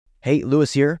Hey,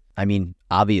 Lewis here. I mean,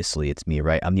 obviously it's me,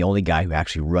 right? I'm the only guy who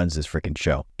actually runs this freaking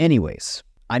show. Anyways,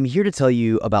 I'm here to tell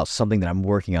you about something that I'm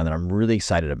working on that I'm really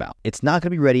excited about. It's not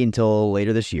going to be ready until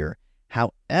later this year.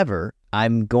 However,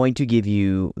 I'm going to give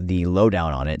you the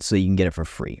lowdown on it so you can get it for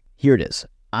free. Here it is.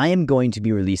 I am going to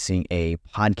be releasing a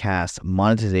podcast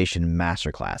monetization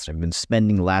masterclass. I've been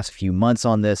spending the last few months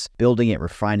on this, building it,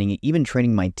 refining it, even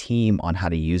training my team on how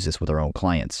to use this with our own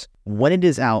clients. When it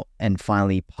is out and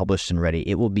finally published and ready,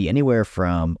 it will be anywhere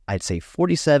from, I'd say,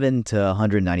 $47 to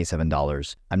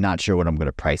 $197. I'm not sure what I'm going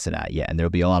to price it at yet, and there'll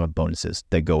be a lot of bonuses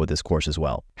that go with this course as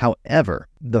well. However,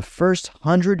 the first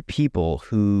 100 people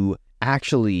who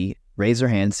actually raise their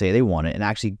hand, say they want it, and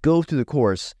actually go through the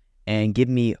course and give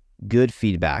me good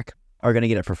feedback are going to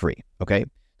get it for free, okay?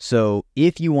 So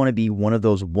if you want to be one of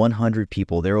those 100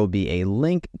 people, there will be a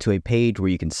link to a page where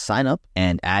you can sign up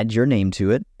and add your name to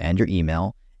it and your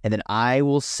email, and then I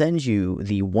will send you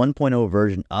the 1.0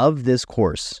 version of this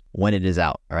course when it is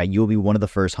out, all right? You'll be one of the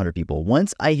first 100 people.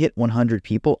 Once I hit 100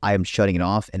 people, I am shutting it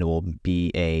off and it will be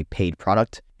a paid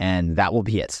product, and that will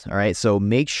be it, all right? So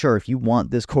make sure if you want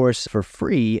this course for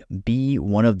free, be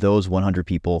one of those 100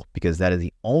 people, because that is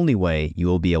the only way you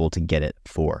will be able to get it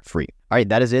for free. All right,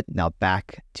 that is it. Now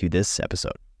back to this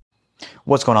episode.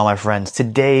 What's going on, my friends?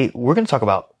 Today, we're going to talk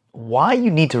about why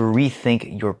you need to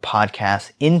rethink your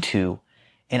podcast into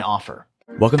an offer.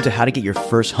 Welcome to How to Get Your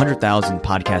First 100,000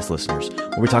 Podcast Listeners,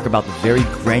 where we talk about the very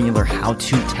granular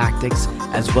how-to tactics,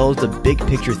 as well as the big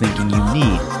picture thinking you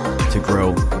need to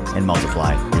grow and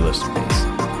multiply your listener base.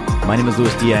 My name is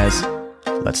Luis Diaz.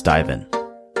 Let's dive in.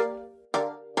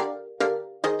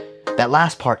 That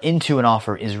last part, into an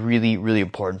offer, is really, really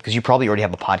important because you probably already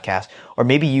have a podcast, or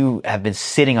maybe you have been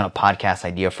sitting on a podcast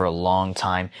idea for a long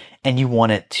time and you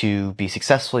want it to be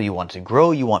successful, you want it to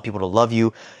grow, you want people to love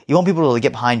you, you want people to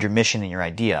get behind your mission and your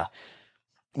idea.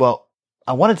 Well,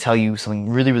 I want to tell you something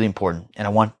really, really important, and I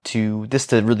want this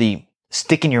to really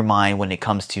stick in your mind when it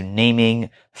comes to naming,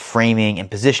 framing,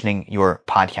 and positioning your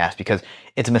podcast, because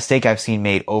it's a mistake I've seen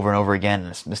made over and over again, and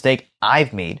it's a mistake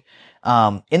I've made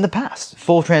in the past.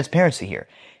 Full transparency here.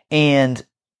 And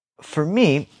for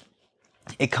me,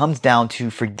 it comes down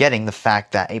to forgetting the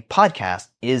fact that a podcast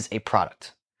is a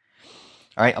product.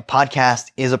 All right. A podcast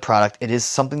is a product. It is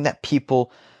something that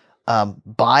people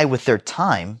buy with their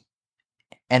time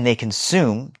and they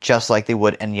consume just like they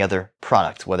would any other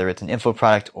product, whether it's an info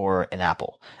product or an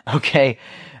Apple. Okay.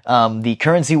 The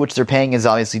currency which they're paying is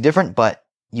obviously different, but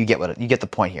you get the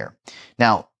point here.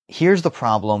 Now, here's the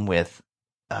problem with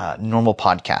normal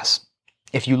podcasts.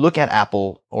 If you look at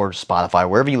Apple or Spotify,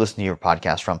 wherever you listen to your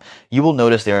podcast from, you will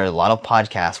notice there are a lot of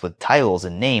podcasts with titles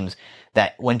and names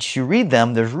that once you read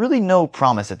them, there's really no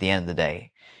promise at the end of the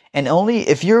day. And only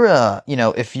if you're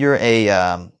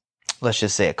let's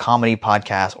just say a comedy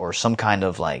podcast or some kind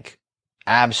of like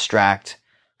abstract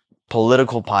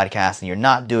political podcast, and you're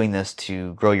not doing this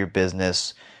to grow your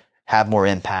business, have more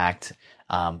impact,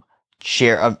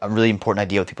 share a really important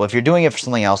idea with people. If you're doing it for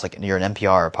something else, like you're an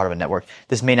NPR or part of a network,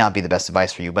 this may not be the best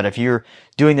advice for you. But if you're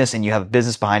doing this and you have a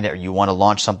business behind it, or you want to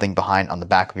launch something on the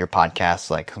back of your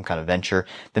podcast, like some kind of venture,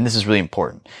 then this is really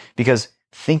important, because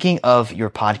thinking of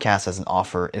your podcast as an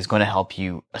offer is going to help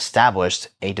you establish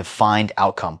a defined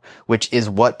outcome, which is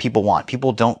what people want.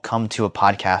 People don't come to a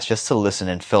podcast just to listen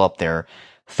and fill up their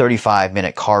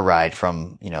 35-minute car ride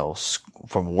from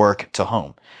work to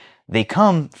home. They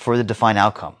come for the defined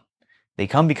outcome. They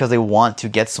come because they want to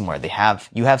get somewhere.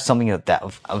 You have something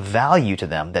of value to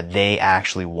them that they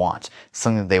actually want.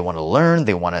 Something that they want to learn,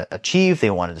 they want to achieve, they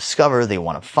want to discover, they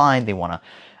want to find, they want to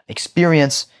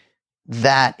experience.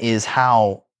 That is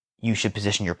how you should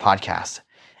position your podcast.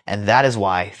 And that is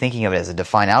why thinking of it as a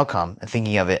defined outcome and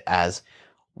thinking of it as,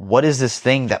 what is this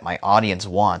thing that my audience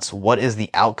wants? What is the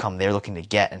outcome they're looking to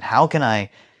get? And how can I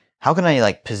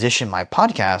like position my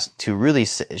podcast to really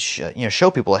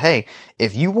show people, hey,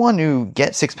 if you want to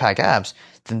get six-pack abs,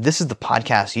 then this is the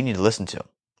podcast you need to listen to,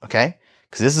 okay?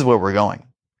 Because this is where we're going.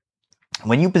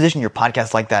 When you position your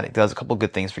podcast like that, it does a couple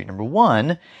good things for you. Number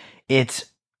one, it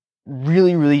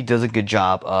really, really does a good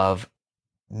job of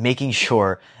making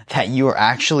sure that you are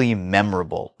actually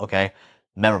memorable, okay?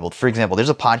 Memorable. For example, there's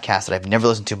a podcast that I've never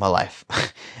listened to in my life.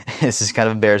 This is kind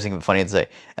of embarrassing but funny to say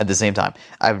at the same time.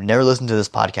 I've never listened to this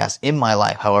podcast in my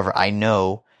life. However, I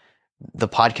know the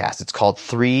podcast. It's called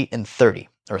 3 and 30,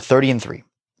 or 30 and 3,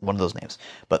 one of those names.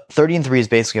 But 30 and 3 is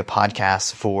basically a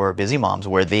podcast for busy moms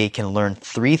where they can learn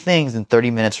 3 things in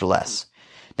 30 minutes or less.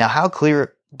 Now, how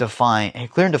clear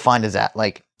and defined is that?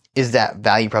 Like, is that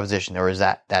value proposition, or is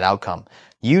that outcome?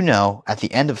 You know, at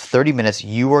the end of 30 minutes,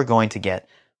 you are going to get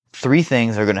 3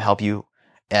 things that are going to help you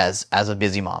as a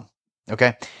busy mom.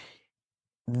 Okay.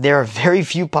 there are very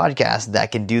few podcasts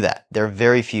that can do that. There are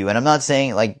very few. And I'm not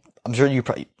saying, like, I'm sure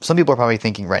some people are probably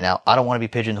thinking right now, I don't want to be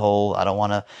pigeonholed. I don't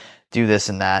want to do this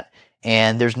and that.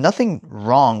 And there's nothing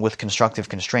wrong with constructive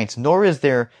constraints, nor is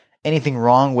there anything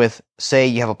wrong with, say,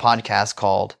 you have a podcast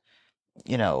called,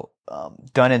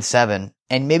 Done in 7,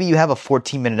 and maybe you have a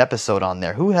 14-minute episode on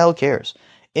there. Who the hell cares?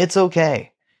 It's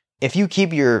okay. If you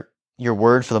keep your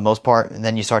word for the most part, and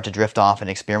then you start to drift off and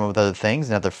experiment with other things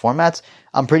and other formats,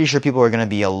 I'm pretty sure people are going to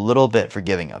be a little bit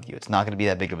forgiving of you. It's not going to be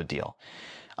that big of a deal.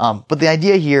 But the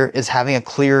idea here is having a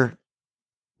clear,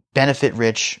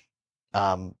 benefit-rich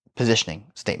positioning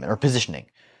statement, or positioning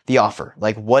the offer.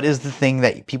 Like, what is the thing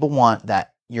that people want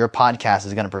that your podcast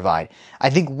is going to provide? I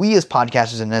think we as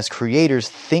podcasters and as creators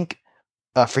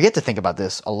forget to think about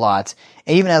this a lot.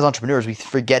 And even as entrepreneurs, we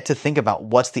forget to think about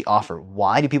what's the offer.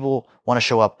 Why do people want to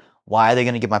show up? Why are they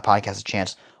going to give my podcast a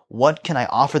chance? What can I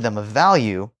offer them of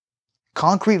value,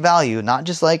 concrete value, not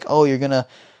just like, oh, you're going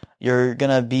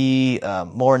to be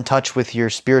more in touch with your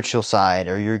spiritual side,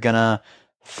 or you're going to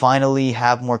finally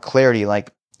have more clarity.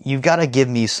 Like, you've got to give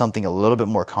me something a little bit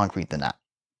more concrete than that.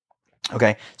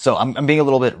 Okay. So I'm being a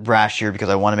little bit brash here because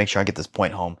I want to make sure I get this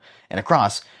point home and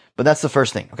across, but that's the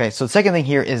first thing. Okay. So the second thing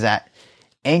here is that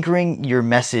anchoring your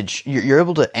message, you're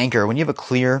able to anchor when you have a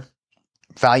clear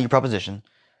value proposition.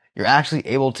 You're actually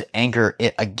able to anchor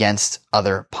it against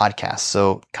other podcasts.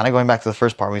 So kind of going back to the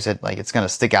first part, we said, like, it's going to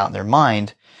stick out in their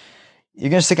mind. You're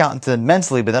going to stick out into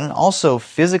mentally, but then also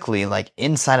physically, like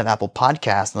inside of Apple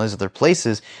Podcasts and those other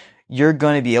places, you're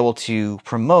going to be able to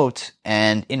promote,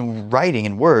 and in writing,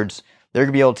 in words, they're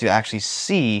going to be able to actually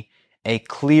see a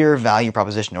clear value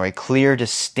proposition or a clear,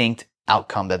 distinct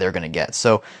outcome that they're going to get.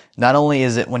 So not only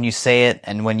is it when you say it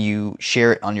and when you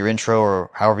share it on your intro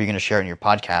or however you're going to share it in your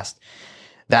podcast,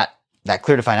 that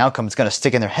clear defined outcome is going to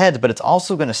stick in their heads, but it's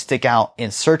also going to stick out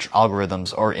in search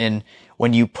algorithms or in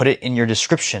when you put it in your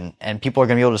description, and people are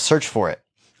going to be able to search for it.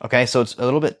 Okay. So it's a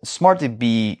little bit smart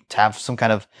to have some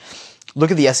kind of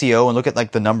look at the SEO and look at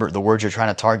like the words you're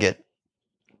trying to target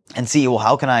and see, well,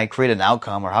 how can I create an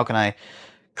outcome, or how can I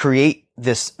create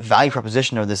this value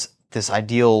proposition or this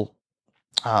ideal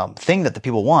thing that the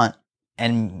people want,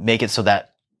 and make it so that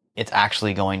it's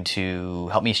actually going to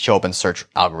help me show up in search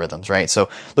algorithms, right? So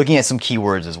looking at some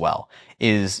keywords as well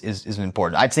is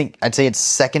important. I'd say it's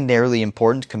secondarily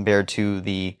important compared to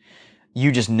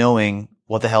you just knowing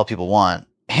what the hell people want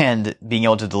and being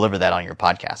able to deliver that on your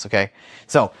podcast. Okay.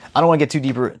 So I don't want to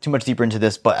get too much deeper into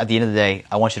this, but at the end of the day,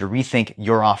 I want you to rethink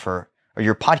your offer or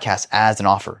your podcast as an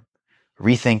offer.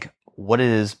 Rethink what it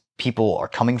is people are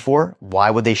coming for.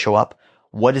 Why would they show up?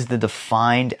 What is the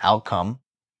defined outcome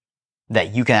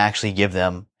that you can actually give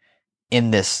them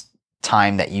in this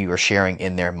time that you are sharing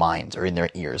in their minds or in their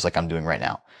ears, like I'm doing right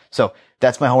now? So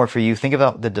that's my homework for you. Think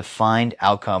about the defined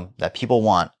outcome that people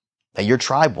want, that your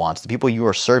tribe wants, the people you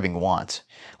are serving want.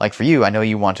 Like for you, I know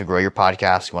you want to grow your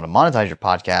podcast, you want to monetize your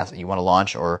podcast, you want to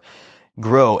launch or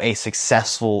grow a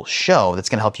successful show that's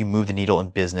going to help you move the needle in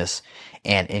business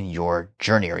and in your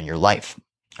journey or in your life.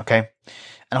 Okay.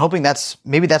 And I'm hoping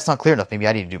maybe that's not clear enough. Maybe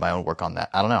I need to do my own work on that.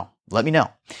 I don't know. Let me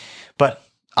know. But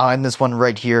I'll end this one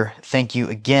right here. Thank you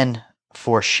again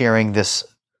for sharing this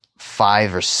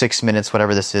 5 or 6 minutes,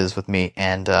 whatever this is, with me.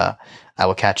 And I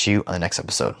will catch you on the next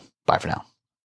episode. Bye for now.